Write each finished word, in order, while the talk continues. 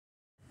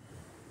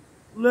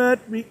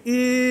Let me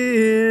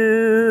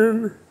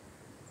in,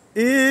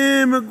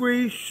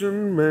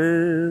 immigration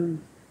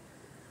man.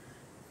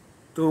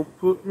 Don't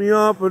put me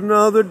up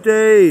another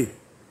day.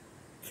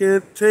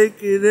 Can't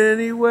take it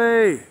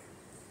anyway.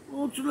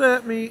 Won't you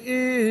let me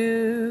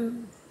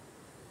in,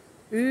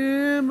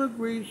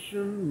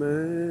 immigration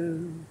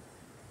man?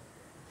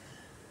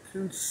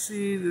 Can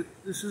see that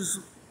this is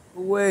a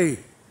way.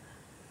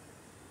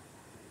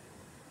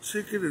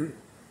 Ticket and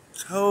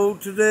toe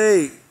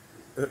today.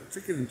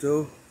 Ticket and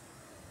toe.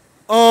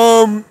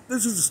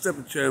 This is the Step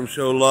and Cham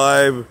Show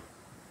live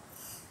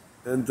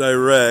and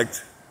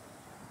direct.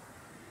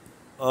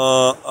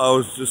 I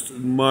was just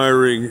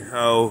admiring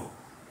how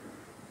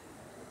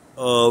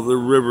the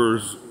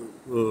river's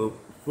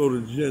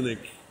photogenic,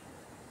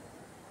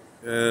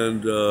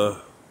 and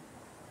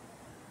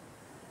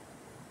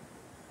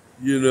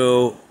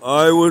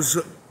I was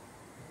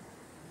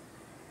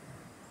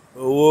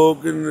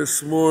awoken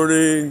this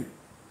morning.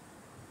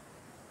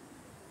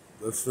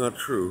 That's not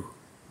true.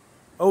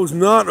 I was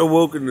not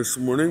awoken this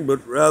morning,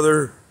 but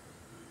rather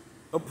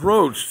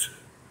approached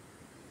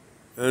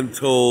and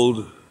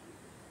told,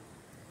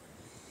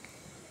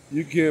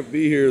 you can't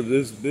be here,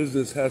 this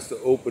business has to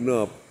open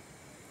up.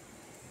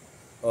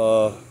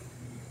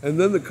 And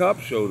then the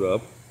cops showed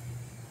up,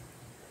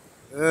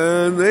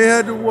 and they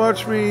had to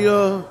watch me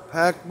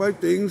pack my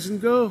things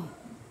and go.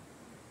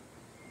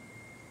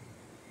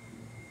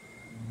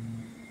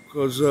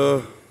 Because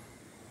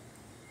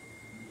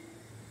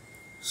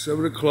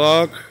 7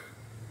 o'clock,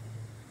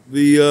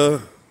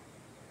 the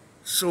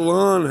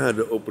salon had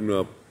to open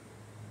up.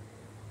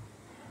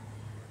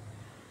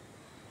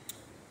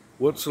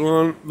 What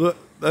salon?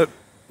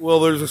 Well,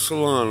 there's a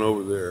salon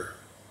over there.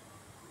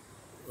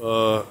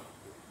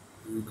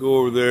 You go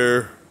over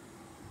there,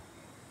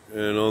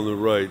 and on the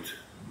right.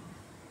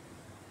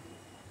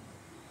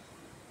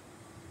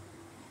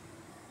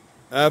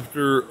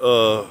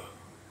 After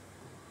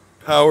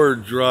Power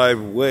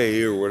Drive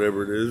Way, or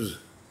whatever it is,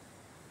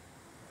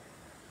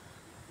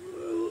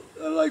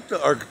 I like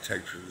the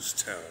architecture of this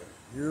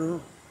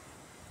town,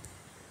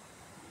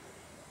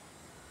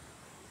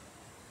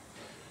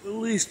 At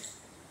least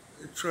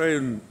I try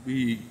and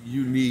be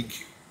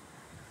unique,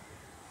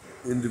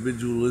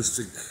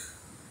 individualistic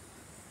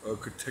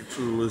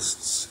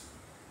architecturalists.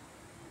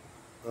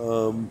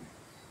 And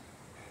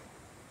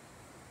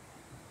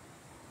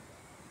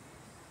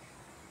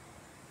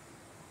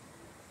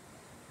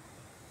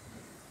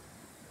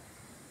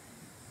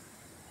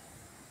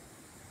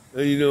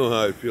you know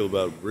how I feel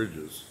about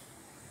bridges.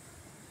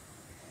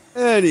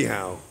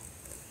 Anyhow,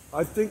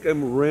 I think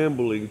I'm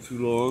rambling too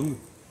long,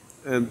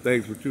 and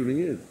thanks for tuning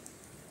in.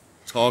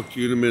 Talk to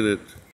you in a minute.